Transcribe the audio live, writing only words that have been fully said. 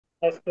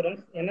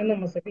aspirants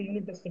NNMS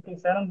unit டெஸ்ட்டுக்கு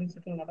சேலம்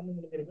டிஸ்ட்ரிக்ட்ல நடந்து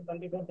முடிஞ்சிருக்கு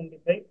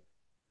 24-25.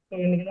 ஸோ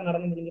இன்னைக்கு தான்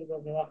நடந்து முடிஞ்சிருக்கு.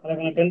 ஓகேவா?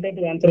 அதுக்கான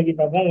டென்டேட்டிவ் ஆன்சர் கீ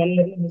பார்ப்போம். 1ல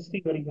இருந்து ஹிஸ்ட்ரி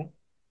வரைக்கும்.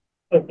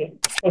 ஓகே,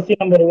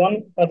 கொஸ்டின் நம்பர் 1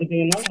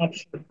 பார்த்துட்டீங்கன்னா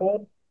ஆப்ஷன் 4,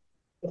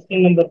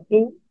 கொஸ்டின் நம்பர்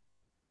 2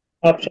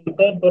 ஆப்ஷன்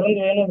 3.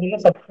 தொடர்ந்து வேணும் அப்படின்னா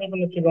சப்ஸ்கிரைப்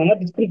பண்ணி வச்சுக்கோங்க.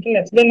 டிஸ்கிரிப்ஷன்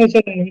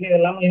எக்ஸ்பிளனேஷன் வீடியோ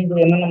எல்லாமே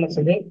இருக்குது. NNMS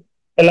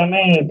எல்லாமே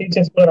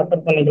டீச்சர்ஸ் கூட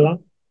ரெஃபர் பண்ணிக்கலாம்.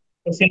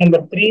 Question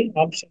number 3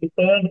 option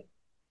 3,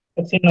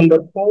 question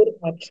number 4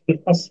 option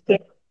 1,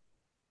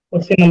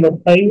 question number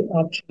 5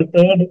 option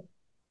 3,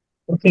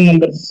 question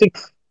number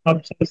 6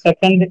 option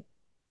second,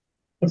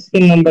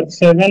 question number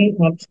 7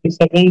 option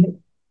second,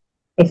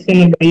 question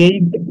number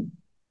 8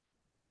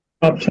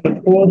 option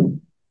 4,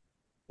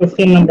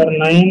 question number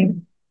 9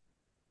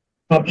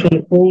 option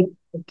 4,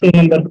 question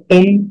number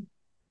 10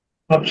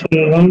 option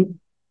 1,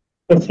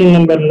 question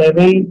number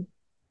 11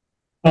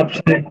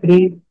 option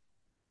 3,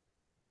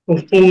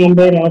 question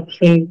number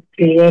option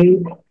 12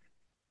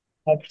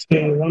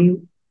 option 1,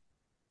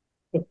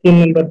 question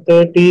number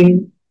 13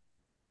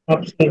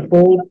 option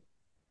 4,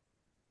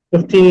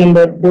 question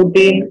number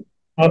 14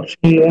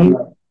 option 1,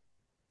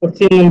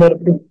 question number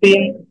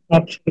 15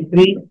 option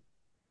 3,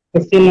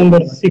 question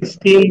number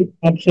 16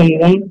 option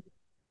 1,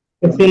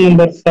 question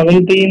number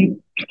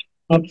 17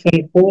 option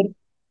 4,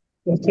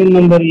 question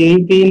number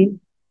 18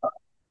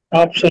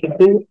 option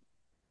 2,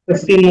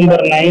 question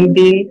number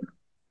 19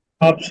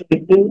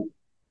 option 2,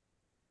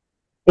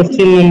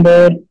 question number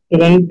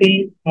 20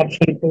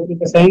 option 4.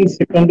 இப்போ science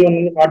 21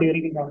 வந்து 40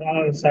 வரைக்கும் பார்க்கலாம்.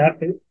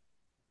 Short.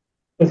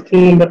 question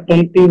number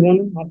 21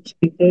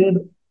 option 3rd,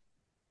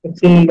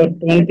 question number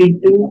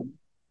 22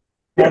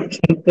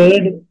 option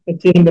 3rd,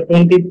 question number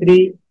 23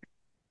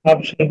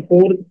 option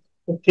 4th,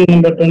 question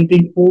number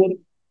 24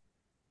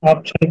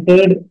 option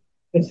 3rd,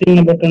 question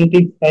number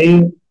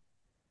 25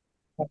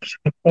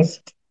 option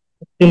 1st,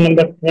 question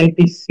number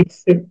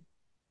 26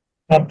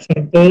 option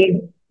 3rd,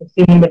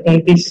 question number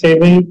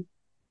 27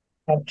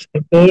 option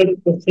 3rd,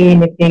 question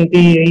number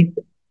 28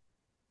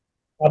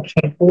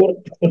 option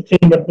 4th, question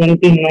number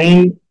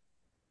 29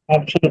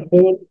 option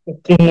 4,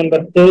 question number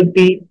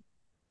 30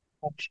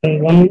 option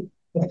 1,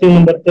 question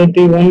number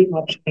 31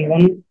 option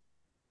 1,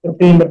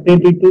 question number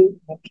 32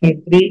 option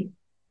 3,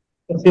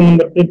 question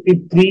number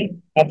 33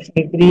 option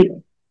 3,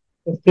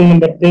 question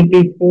number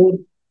 34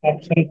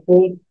 option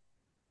 4,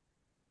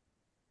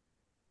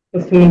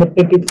 question number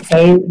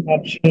 35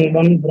 option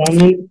 1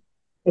 Brahmin,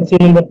 question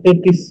number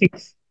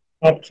 36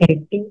 option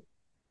 2,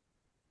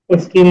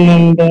 question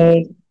number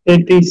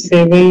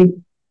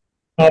 37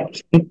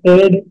 option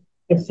 3rd,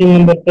 question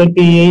number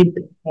 38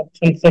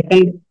 option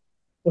 2nd,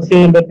 question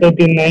number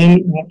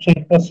 39 option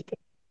 1st,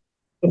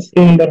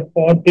 question number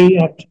 40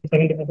 option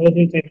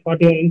 75,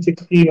 41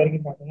 60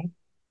 வரைக்கும் பார்க்கணும்.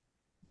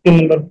 question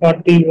number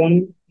 41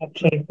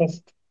 option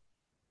 1st,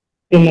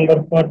 question number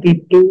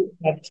 42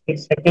 option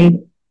 2nd,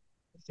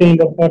 question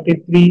number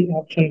 43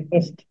 option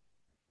 1st,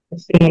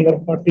 question number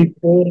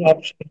 44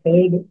 option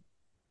 3rd,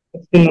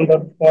 question number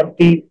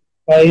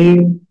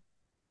 45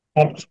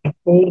 option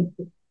 4th,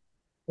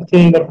 question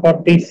number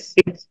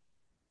 46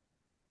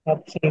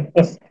 option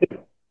 1st,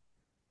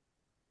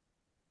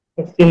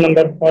 question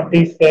number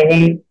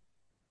 47,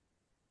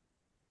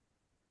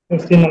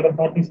 question number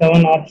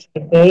 47 option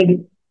 3rd,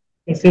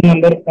 question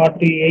number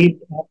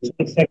 48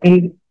 option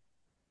 2nd,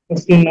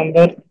 question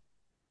number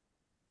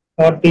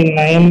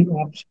 49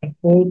 option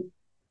 4th,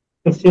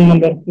 question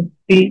number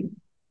 50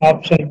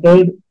 option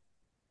 3rd,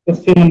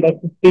 question number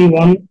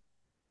 51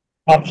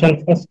 option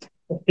 1st,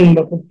 question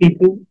number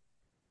 52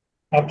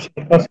 option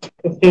 1st,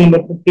 question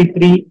number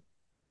 53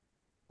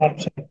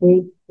 option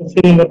 4th,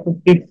 question number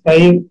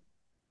 55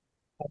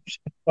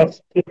 option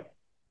 1st,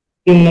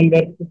 question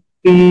number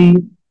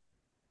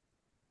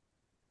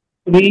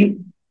 53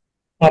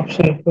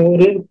 option 4,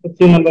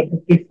 question number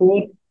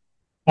 54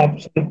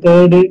 option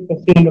 3rd,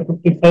 question number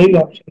 55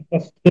 option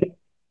 1st,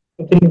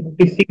 question number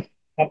 56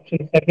 option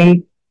 2nd,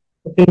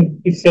 question number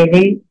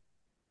 57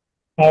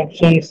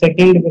 option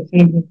 2nd, question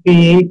number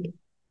 58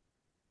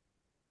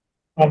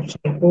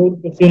 option 4,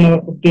 question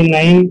number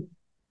 59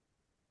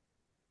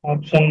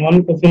 option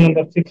 1, question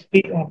number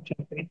 60 option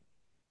 3.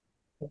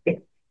 Okay,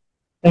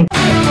 thank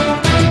you.